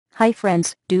Hi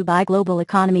friends, Dubai global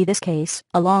economy. This case,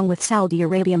 along with Saudi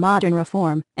Arabia modern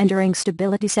reform, enduring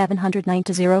stability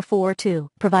 709-042,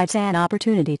 provides an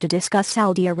opportunity to discuss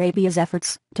Saudi Arabia's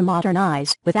efforts to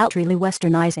modernize without really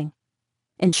westernizing.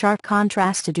 In sharp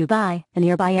contrast to Dubai, a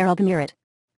nearby Arab emirate.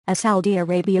 As Saudi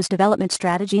Arabia's development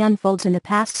strategy unfolds in the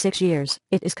past 6 years,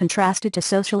 it is contrasted to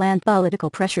social and political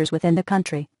pressures within the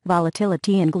country,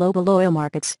 volatility in global oil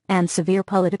markets, and severe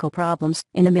political problems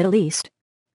in the Middle East.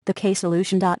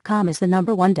 TheCaseSolution.com is the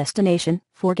 #1 destination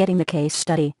for getting the case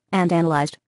study and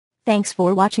analyzed. Thanks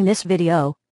for watching this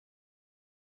video.